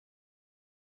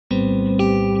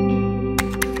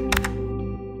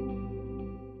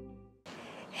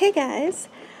Hey guys,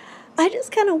 I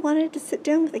just kind of wanted to sit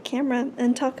down with a camera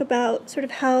and talk about sort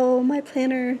of how my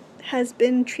planner has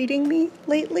been treating me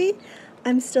lately.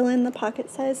 I'm still in the pocket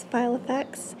size file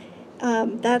effects.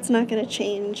 That's not going to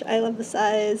change. I love the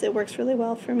size. It works really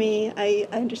well for me. I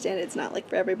understand it's not like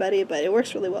for everybody, but it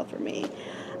works really well for me.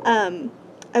 I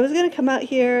was going to come out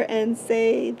here and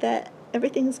say that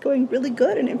everything's going really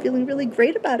good and I'm feeling really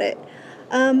great about it.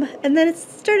 And then it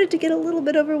started to get a little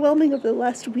bit overwhelming over the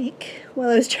last week while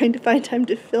I was trying to find time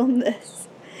to film this.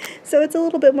 So it's a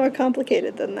little bit more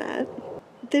complicated than that.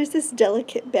 There's this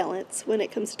delicate balance when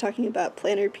it comes to talking about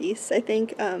planner piece, I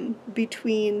think,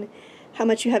 between how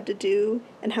much you have to do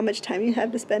and how much time you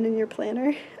have to spend in your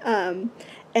planner.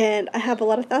 And I have a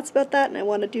lot of thoughts about that, and I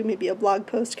want to do maybe a blog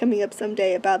post coming up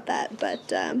someday about that.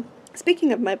 But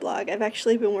speaking of my blog, I've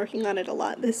actually been working on it a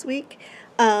lot this week.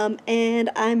 And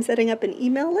I'm setting up an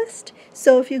email list.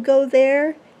 So if you go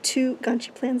there to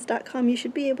GanchiPlans.com, you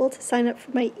should be able to sign up for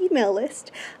my email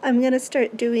list. I'm going to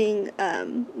start doing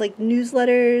like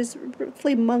newsletters,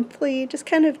 roughly monthly, just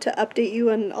kind of to update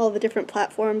you on all the different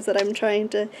platforms that I'm trying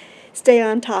to stay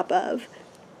on top of.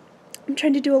 I'm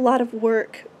trying to do a lot of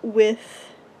work with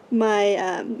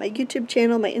my my YouTube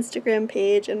channel, my Instagram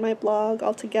page, and my blog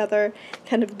all together,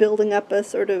 kind of building up a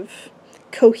sort of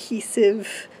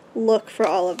cohesive look for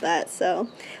all of that. So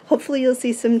hopefully you'll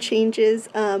see some changes.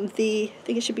 I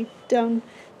think it should be down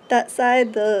that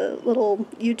side. The little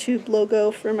YouTube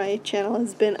logo for my channel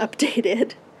has been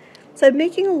updated. So I'm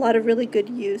making a lot of really good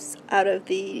use out of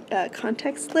the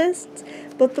context lists,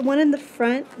 both the one in the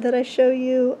front that I show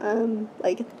you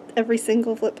like every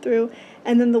single flip through,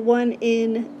 and then the one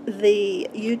in the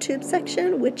YouTube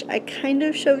section, which I kind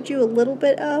of showed you a little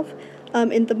bit of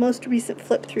in the most recent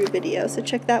flip through video, so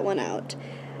check that one out.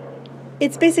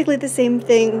 It's basically the same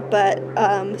thing, but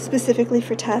specifically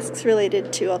for tasks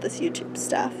related to all this YouTube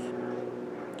stuff.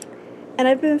 And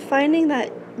I've been finding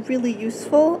that really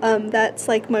useful. That's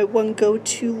like my one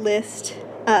go-to list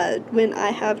when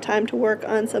I have time to work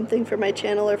on something for my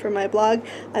channel or for my blog.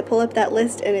 I pull up that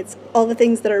list and it's all the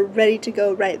things that are ready to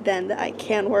go right then that I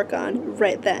can work on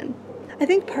right then. I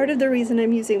think part of the reason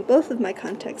I'm using both of my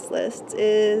context lists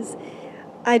is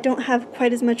I don't have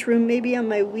quite as much room maybe on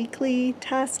my weekly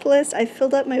task list. I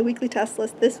filled up my weekly task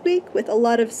list this week with a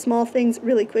lot of small things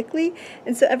really quickly,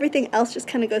 and so everything else just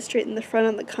kind of goes straight in the front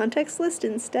on the context list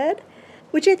instead,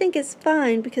 which I think is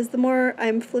fine because the more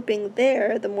I'm flipping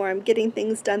there, the more I'm getting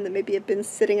things done that maybe have been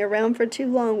sitting around for too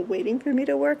long waiting for me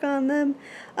to work on them.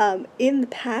 In the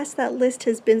past, that list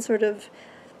has been sort of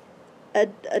a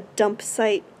dump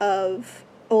site of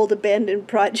old abandoned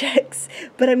projects,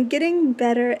 but I'm getting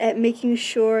better at making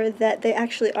sure that they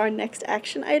actually are next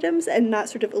action items and not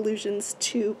sort of allusions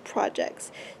to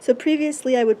projects. So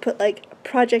previously I would put like a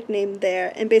project name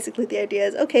there, and basically the idea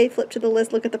is, okay, flip to the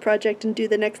list, look at the project, and do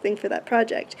the next thing for that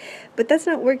project. But that's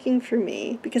not working for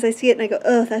me because I see it and I go,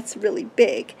 oh, that's really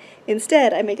big.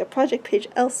 Instead, I make a project page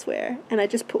elsewhere, and I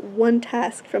just put one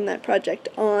task from that project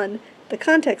on the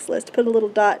context list, put a little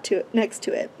dot to it, next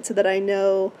to it, so that I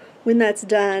know when that's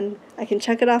done, I can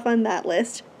check it off on that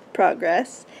list,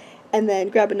 progress, and then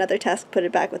grab another task, put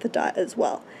it back with a dot as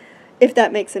well, if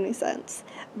that makes any sense.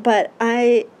 But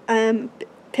I am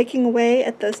picking away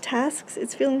at those tasks.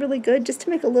 It's feeling really good just to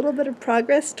make a little bit of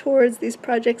progress towards these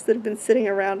projects that have been sitting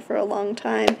around for a long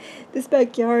time. This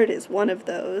backyard is one of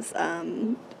those.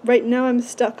 Right now I'm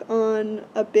stuck on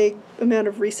a big amount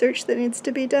of research that needs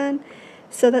to be done.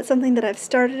 So that's something that I've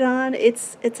started on.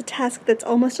 It's a task that's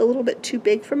almost a little bit too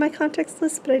big for my context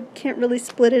list, but I can't really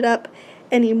split it up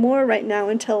anymore right now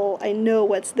until I know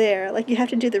what's there. Like, you have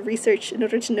to do the research in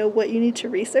order to know what you need to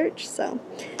research, so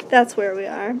that's where we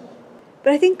are.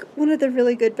 But I think one of the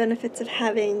really good benefits of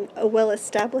having a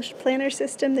well-established planner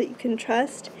system that you can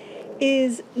trust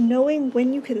is knowing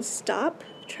when you can stop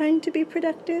trying to be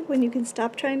productive, when you can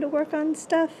stop trying to work on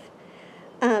stuff.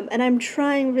 And I'm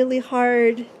trying really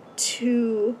hard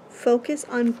to focus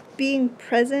on being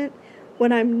present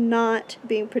when I'm not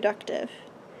being productive.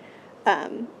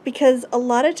 Because a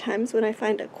lot of times when I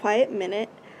find a quiet minute,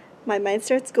 my mind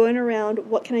starts going around,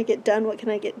 what can I get done, what can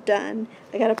I get done?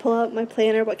 I gotta pull out my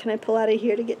planner, what can I pull out of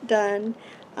here to get done?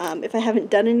 If I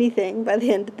haven't done anything by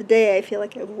the end of the day, I feel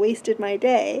like I've wasted my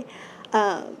day.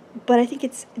 But I think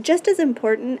it's just as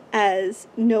important as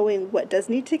knowing what does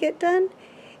need to get done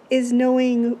is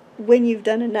knowing when you've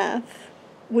done enough,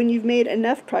 when you've made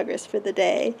enough progress for the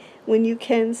day, when you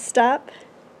can stop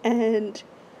and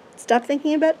stop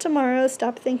thinking about tomorrow,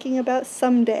 stop thinking about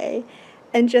someday,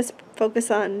 and just focus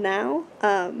on now.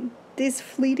 These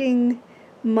fleeting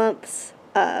months,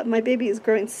 my baby is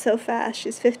growing so fast.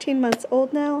 She's 15 months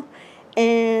old now,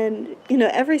 And, you know,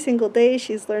 every single day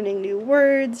she's learning new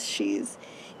words, she's,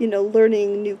 you know,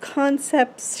 learning new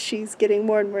concepts, she's getting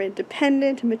more and more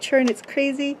independent and mature, and it's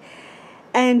crazy.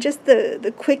 And just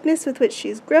the quickness with which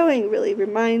she's growing really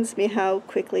reminds me how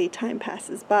quickly time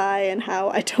passes by and how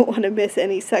I don't want to miss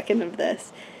any second of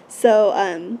this.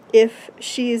 So if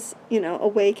she's, you know,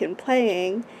 awake and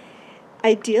playing,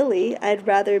 ideally, I'd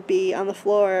rather be on the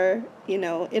floor, you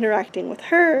know, interacting with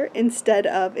her instead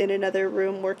of in another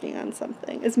room working on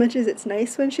something. As much as it's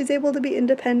nice when she's able to be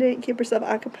independent, keep herself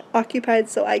occupied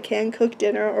so I can cook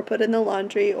dinner or put in the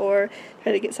laundry or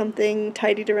try to get something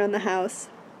tidied around the house,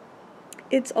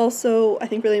 it's also, I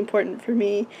think, really important for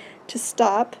me to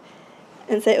stop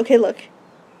and say, okay, look,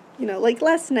 you know, like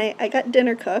last night I got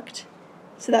dinner cooked.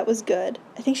 So that was good.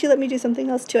 I think she let me do something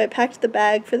else too. I packed the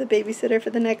bag for the babysitter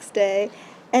for the next day,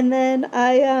 and then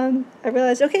I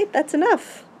realized, okay, that's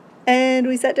enough. And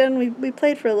we sat down and we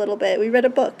played for a little bit. We read a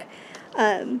book.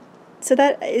 So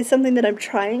that is something that I'm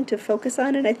trying to focus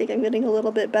on, and I think I'm getting a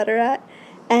little bit better at.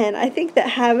 And I think that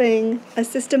having a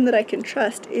system that I can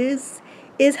trust is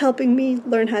helping me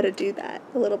learn how to do that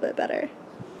a little bit better.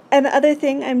 And the other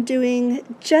thing I'm doing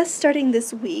just starting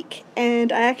this week,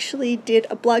 and I actually did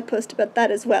a blog post about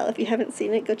that as well. If you haven't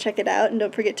seen it, go check it out, and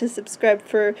don't forget to subscribe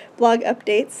for blog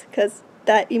updates, because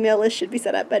that email list should be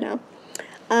set up by now,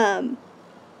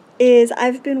 is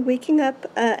I've been waking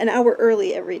up an hour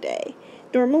early every day.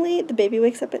 Normally, the baby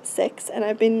wakes up at 6, and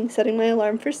I've been setting my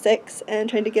alarm for 6 and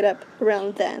trying to get up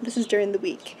around then. This is during the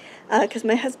week, because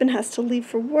my husband has to leave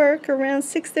for work around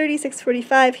 6:30,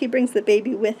 6:45. He brings the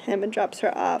baby with him and drops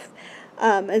her off,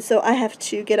 and so I have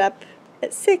to get up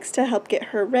at 6 to help get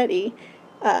her ready,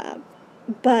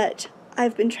 but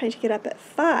I've been trying to get up at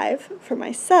 5 for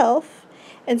myself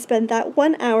and spend that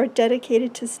 1 hour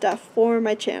dedicated to stuff for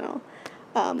my channel,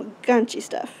 Ganchi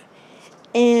stuff,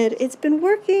 and it's been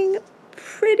working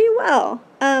pretty well.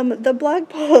 The blog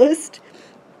post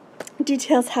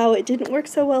details how it didn't work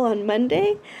so well on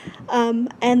Monday,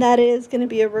 and that is going to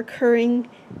be a recurring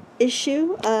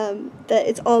issue, that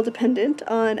it's all dependent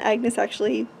on Agnes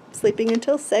actually sleeping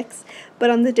until 6, but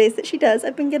on the days that she does,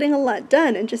 I've been getting a lot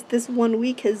done, and just this 1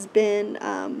 week has been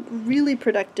really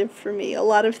productive for me. A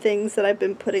lot of things that I've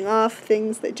been putting off,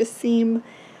 things that just seem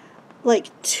like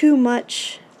too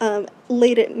much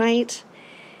late at night,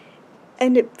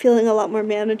 end up feeling a lot more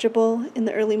manageable in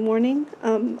the early morning.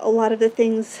 A lot of the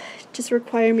things just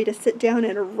require me to sit down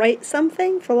and write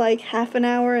something for like half an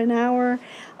hour,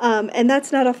 and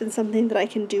that's not often something that I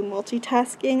can do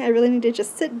multitasking. I really need to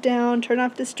just sit down, turn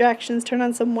off distractions, turn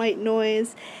on some white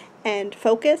noise, and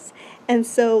focus. And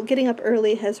so getting up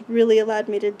early has really allowed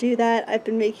me to do that. I've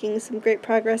been making some great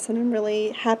progress, and I'm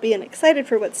really happy and excited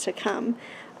for what's to come.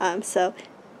 So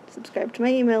subscribe to my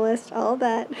email list, all of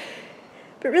that.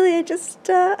 But really,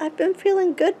 I've been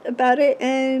feeling good about it,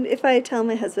 and if I tell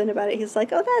my husband about it, he's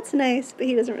like, oh, that's nice, but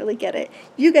he doesn't really get it.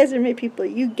 You guys are my people,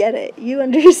 you get it, you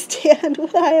understand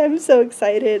why I'm so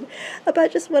excited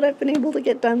about just what I've been able to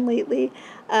get done lately,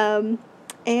 and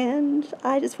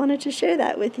I just wanted to share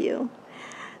that with you.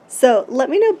 So let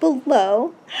me know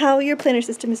below how your planner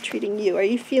system is treating you. Are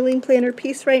you feeling planner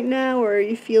peace right now, or are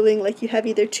you feeling like you have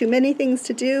either too many things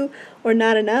to do or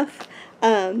not enough?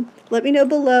 Let me know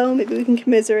below. Maybe we can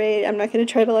commiserate. I'm not going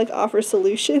to try to like offer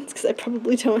solutions because I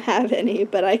probably don't have any,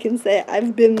 but I can say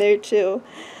I've been there too.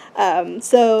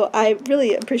 So I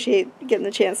really appreciate getting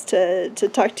the chance to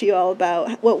talk to you all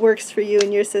about what works for you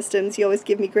and your systems. You always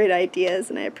give me great ideas,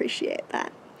 and I appreciate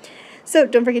that. So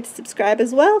don't forget to subscribe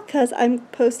as well, because I'm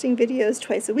posting videos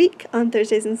twice a week on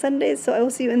Thursdays and Sundays, so I will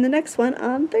see you in the next one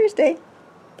on Thursday.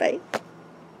 Bye.